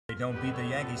don't beat the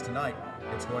Yankees tonight,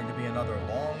 it's going to be another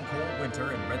long, cold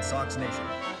winter in Red Sox Nation.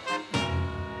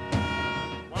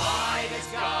 Why does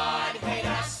God hate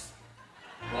us?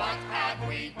 What have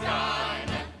we done?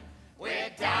 We're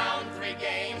down 3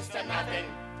 games to nothing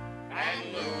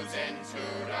and losing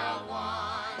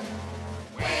 2-1.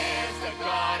 Where's the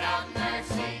God of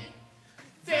mercy?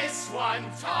 This one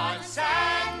taunts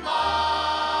and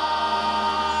mocks.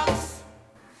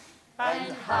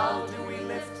 And how do we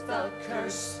lift the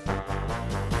curse?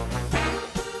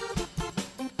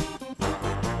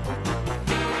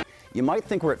 You might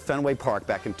think we're at Fenway Park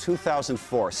back in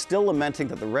 2004, still lamenting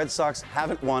that the Red Sox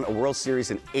haven't won a World Series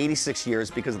in 86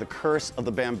 years because of the curse of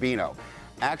the Bambino.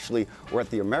 Actually, we're at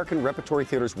the American Repertory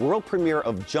Theater's world premiere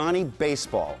of Johnny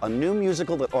Baseball, a new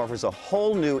musical that offers a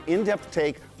whole new in-depth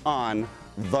take on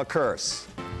the curse.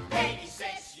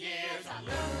 86 years of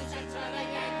losing to the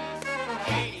Yankees.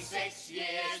 86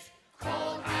 years,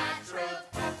 cold hard truth.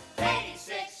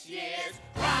 86 years,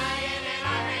 crying in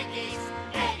our hankies.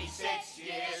 86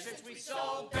 years since we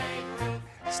sold Babe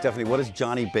Ruth. Stephanie, what is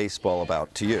Johnny Baseball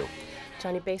about to you?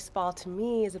 Johnny Baseball, to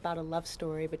me, is about a love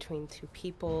story between 2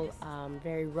 people,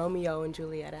 very Romeo and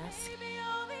Juliet-esque.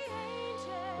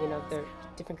 You know, they're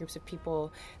different groups of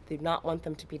people. They do not want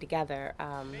them to be together,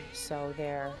 so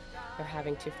they're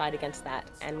having to fight against that.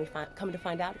 And we come to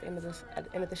find out at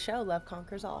the end of the show, love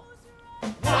conquers all.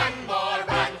 One more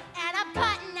run. And I'm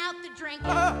cutting out the drink.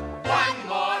 One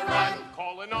more run.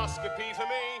 Colonoscopy for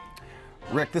me.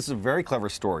 Rick, this is a very clever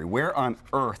story. Where on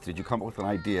earth did you come up with an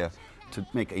idea to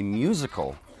make a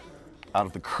musical out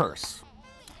of the curse?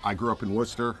 I grew up in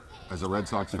Worcester as a Red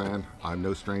Sox fan. I'm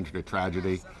no stranger to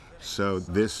tragedy. So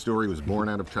this story was born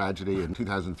out of tragedy in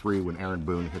 2003 when Aaron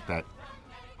Boone hit that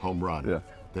home run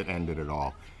that ended it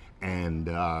all. And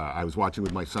I was watching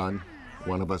with my son.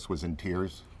 One of us was in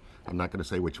tears. I'm not going to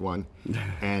say which one.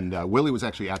 And Willie was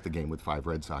actually at the game with 5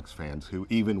 Red Sox fans who,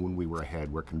 even when we were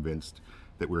ahead, were convinced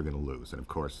that we were going to lose. And of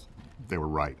course, they were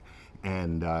right.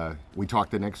 And we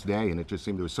talked the next day, and it just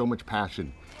seemed there was so much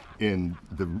passion in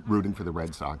the rooting for the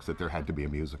Red Sox that there had to be a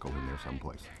musical in there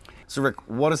someplace. So Rick,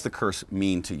 what does the curse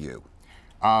mean to you?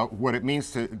 What it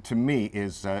means to me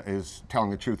is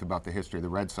telling the truth about the history of the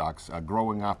Red Sox.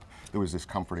 Growing up, there was this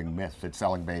comforting myth that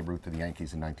selling Babe Ruth to the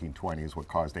Yankees in 1920 is what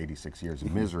caused 86 years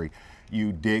of misery.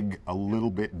 You dig a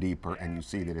little bit deeper and you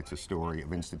see that it's a story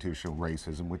of institutional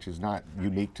racism, which is not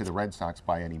unique to the Red Sox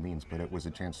by any means, but it was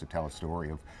a chance to tell a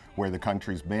story of where the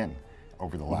country's been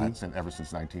over the last, and ever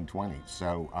since 1920.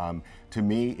 So to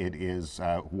me, it is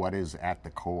what is at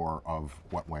the core of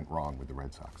what went wrong with the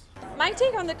Red Sox. My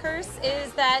take on the curse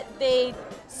is that they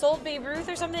sold Babe Ruth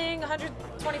or something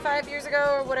 125 years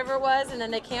ago or whatever it was, and then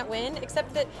they can't win,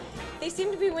 except that they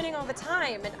seem to be winning all the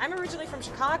time. And I'm originally from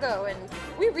Chicago, and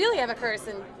we really have a curse,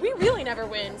 and we really never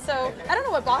win. So I don't know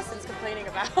what Boston's complaining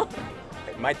about.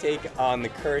 My take on the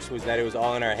curse was that it was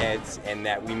all in our heads and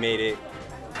that we made it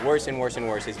worse and worse and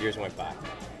worse as years went by.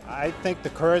 I think the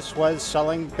curse was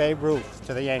selling Babe Ruth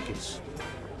to the Yankees.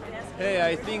 Hey,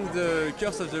 I think the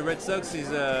curse of the Red Sox is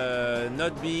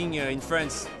not being in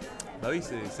France. Bah oui,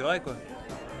 c'est vrai quoi.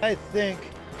 I think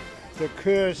the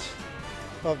curse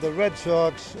of the Red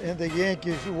Sox and the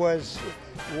Yankees was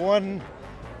one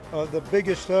of the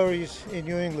biggest stories in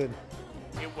New England.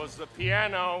 It was the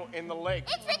piano in the lake.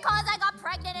 It's because I got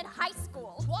pregnant in high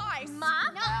school. Twice?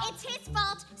 Mom? No, it's his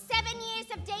fault. 7 years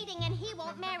of dating and he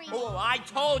won't marry me. Oh, I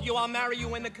told you I'll marry you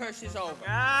when the curse is over.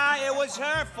 Ah, it was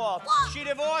her fault. What? She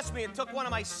divorced me and took one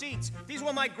of my seats. These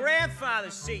were my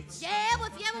grandfather's seats. Yeah, well,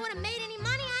 if you ever would have made any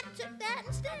money, I'd have took that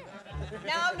instead.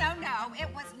 No. It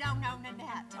was no,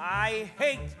 Nanette. I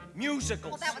hate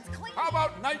musicals. Well, that was clean. How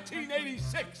about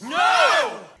 1986?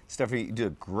 No! Stephanie, you did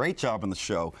a great job on the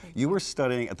show. You were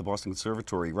studying at the Boston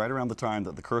Conservatory right around the time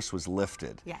that the curse was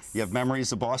lifted. Yes. You have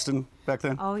memories of Boston back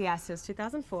then? Oh yes, it was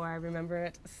 2004. I remember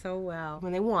it so well.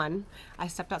 When they won, I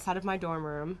stepped outside of my dorm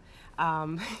room,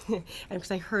 and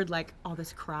because I heard like all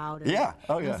this crowd. And, yeah.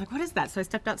 Oh and yeah. I was like, what is that? So I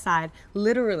stepped outside.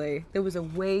 Literally, there was a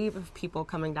wave of people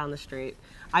coming down the street.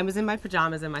 I was in my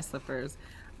pajamas and my slippers.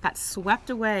 Got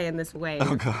swept away in this wave.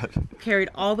 Oh God. Carried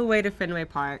all the way to Fenway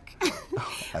Park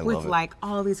with it. like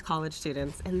all these college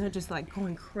students, and they're just like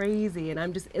going crazy, and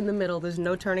I'm just in the middle. There's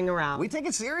no turning around. We take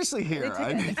it seriously here.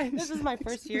 This is my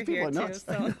first year here too, nuts.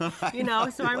 so you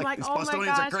know. So I'm like, these oh my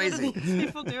Bostonians gosh, are crazy. what are these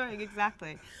people doing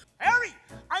exactly? Harry,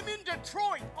 I'm in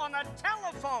Detroit on a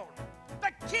telephone.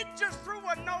 The kid just threw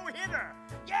a no-hitter.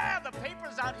 Yeah, the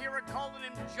papers out here are calling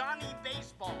him Johnny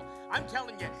Baseball. I'm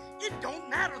telling you, it don't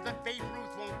matter that Babe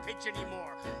Ruth won't pitch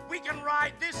anymore. We can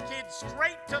ride this kid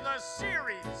straight to the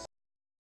series.